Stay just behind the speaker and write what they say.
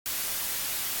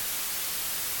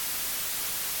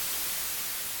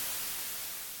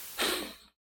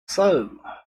So,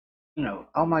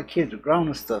 all my kids are grown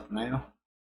and stuff now.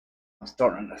 I'm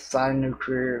starting an exciting new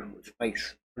career, which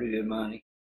makes pretty good money.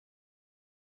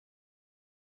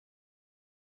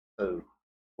 So,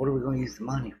 what are we going to use the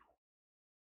money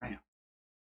for now?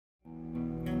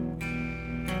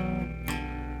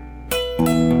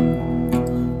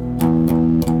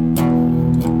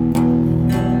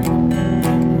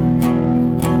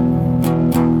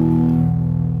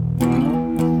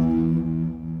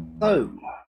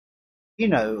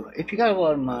 So, if you got a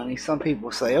lot of money, some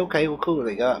people say, okay, well, cool,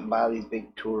 they got and buy these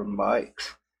big touring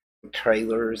bikes, with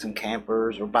trailers and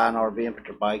campers, or buy an RV and put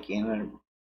their bike in, and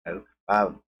buy a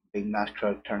big nice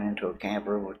truck, turn it into a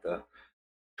camper with a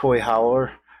toy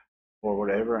hauler or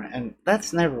whatever. And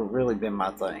that's never really been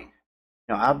my thing.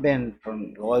 I've been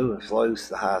from the lowest lows to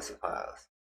the highest of highs,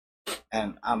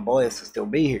 and I'm blessed to still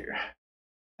be here.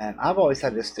 And I've always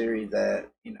had this theory that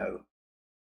instead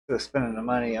of spending the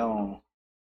money on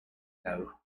you know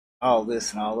all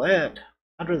this and all that,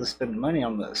 I'd rather spend the money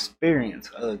on the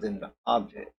experience other than the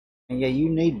object. And yeah, you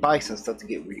need bikes and stuff to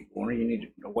get where you're going. You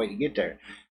need a way to get there.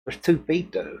 There's 2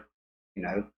 feet though. You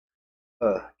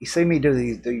know, you see me do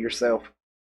these do-yourself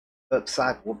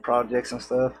upcycle projects and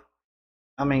stuff.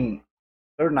 I mean,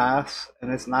 they're nice,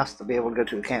 and it's nice to be able to go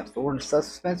to a camp store, and it's such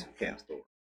expensive camp store.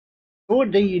 So what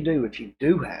do you do if you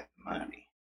do have the money?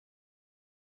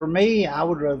 For me, I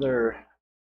would rather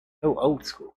go old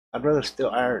school. I'd rather still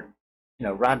iron,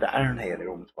 ride the iron head every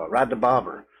once in a while, ride the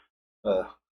bobber. There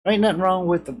ain't nothing wrong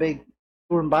with the big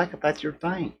touring bike if that's your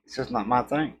thing. It's just not my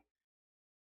thing.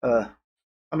 Uh,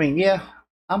 I mean, yeah,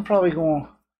 I'm probably going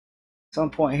some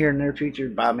point here in the near future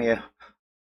to buy me a,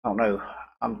 I don't know,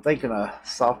 I'm thinking a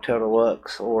Softail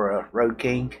Deluxe or a Road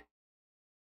King.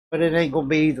 But it ain't gonna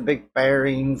be the big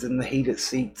fairings and the heated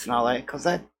seats and all that, because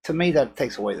that to me that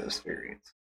takes away the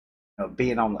experience.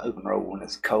 Being on the open road when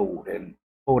it's cold and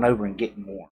pulling over and getting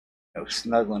warm.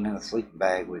 Snuggling in a sleeping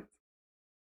bag with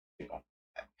you know,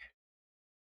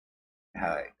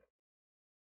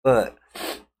 but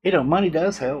money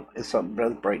does help if something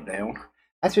does break down.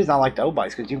 That's the reason I like the old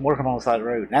bikes because you can work them on the side of the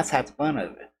road, and that's half the fun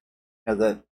of it.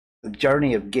 The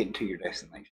journey of getting to your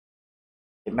destination.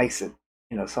 It makes it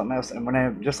something else. And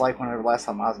whenever, just like whenever last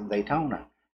time I was in Daytona,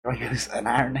 I used an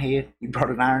iron head. You brought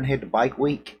an iron head to bike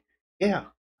week. Yeah,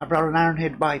 I brought an iron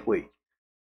head to bike week,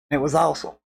 and it was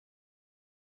awesome.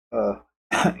 Uh,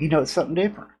 it's something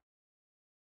different.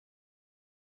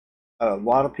 A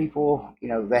lot of people,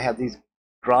 they have these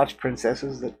garage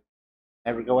princesses that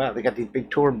never go out. They got these big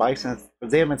touring bikes, and for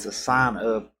them, it's a sign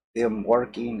of them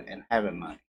working and having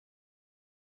money.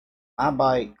 My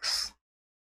bikes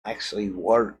actually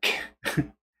work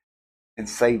and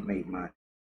save me money.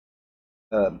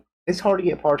 It's hard to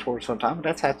get parts for it sometimes, but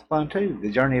that's half the fun too.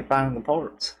 The journey of finding the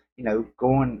parts.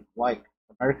 Going like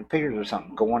American Pickers or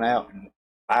something, going out and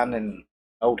finding an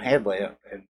old headlamp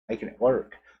and making it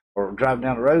work. Or driving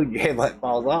down the road, your headlight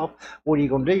falls off. What are you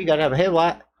gonna do? You gotta have a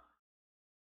headlight.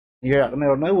 You're out in the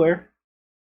middle of nowhere.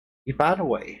 You find a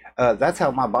way. That's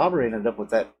how my bobber ended up with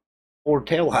that Ford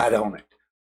tail light on it.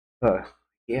 Uh,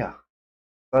 yeah.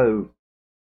 So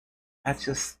that's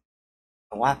just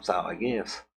a lifestyle, I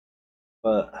guess.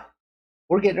 But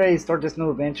we're getting ready to start this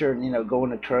new adventure and go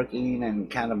into trucking and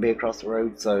kind of be across the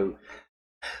road. So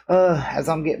as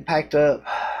I'm getting packed up,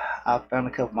 I found a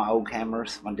couple of my old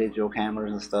cameras, my digital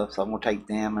cameras and stuff. So I'm gonna take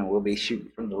them and we'll be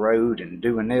shooting from the road and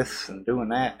doing this and doing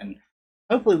that, and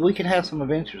hopefully we can have some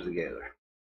adventures together.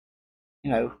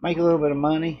 Make a little bit of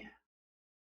money,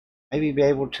 maybe be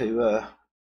able to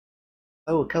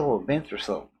throw a couple of events or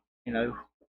something. You know,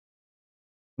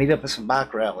 meet up at some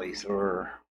bike rallies or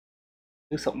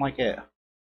do something like that.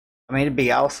 I mean, it'd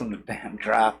be awesome to damn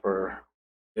drive or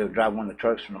drive one of the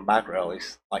trucks from the bike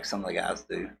rallies like some of the guys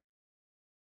do.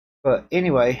 But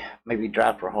anyway, maybe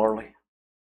drive for Harley.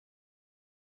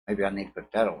 Maybe I need to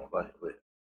put that on my bucket list.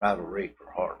 Drive a rig for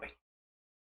Harley.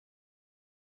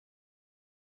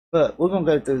 But we're gonna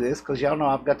go through this because y'all know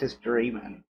I've got this dream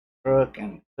and truck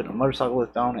and putting a motorcycle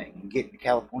lift on it and getting to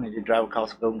California to drive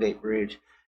across the Golden Gate Bridge.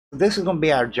 So this is gonna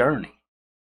be our journey.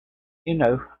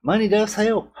 Money does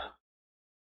help,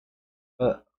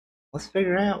 but let's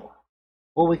figure out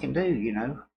what we can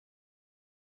do.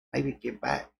 Maybe get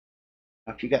back.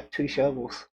 If you got 2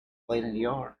 shovels laying in the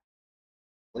yard,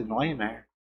 leave them laying there.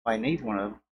 If I need one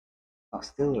of them, I'll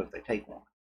steal it if they take one.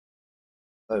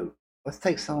 So let's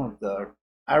take some of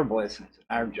our blessings and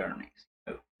our journeys.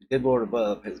 The good Lord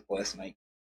above has blessed me.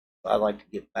 So I'd like to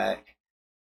get back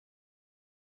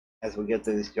as we get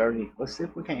through this journey. Let's see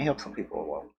if we can't help some people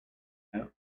along. You know?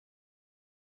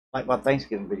 Like my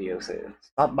Thanksgiving video said,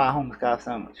 stop by Home Sky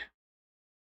Sandwich.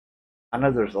 I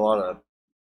know there's a lot of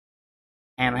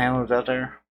panhandlers out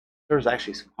there. There's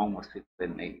actually some homeless people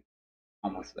in need.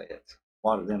 Homeless vets. A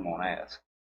lot of them won't ask.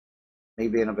 Me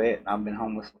being a vet, and I've been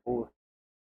homeless before,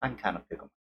 I can kind of pick them.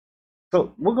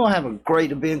 So we're going to have a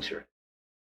great adventure.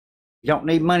 You don't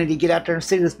need money to get out there and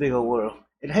see this big old world.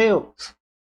 It helps.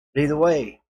 But either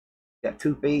way, you got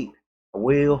 2 feet, a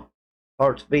wheel,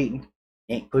 heart's beating,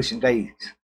 you ain't pushing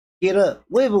daisies. Get up,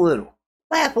 live a little,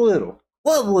 laugh a little,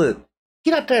 love a little.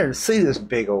 Get out there and see this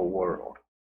big old world.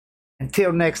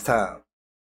 Until next time.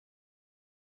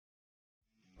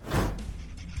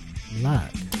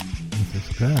 Like and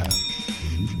subscribe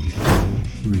so you can get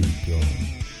free, y'all.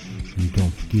 And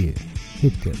don't forget,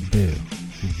 hit that bell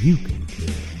so you can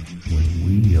tell when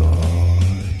we are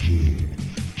here.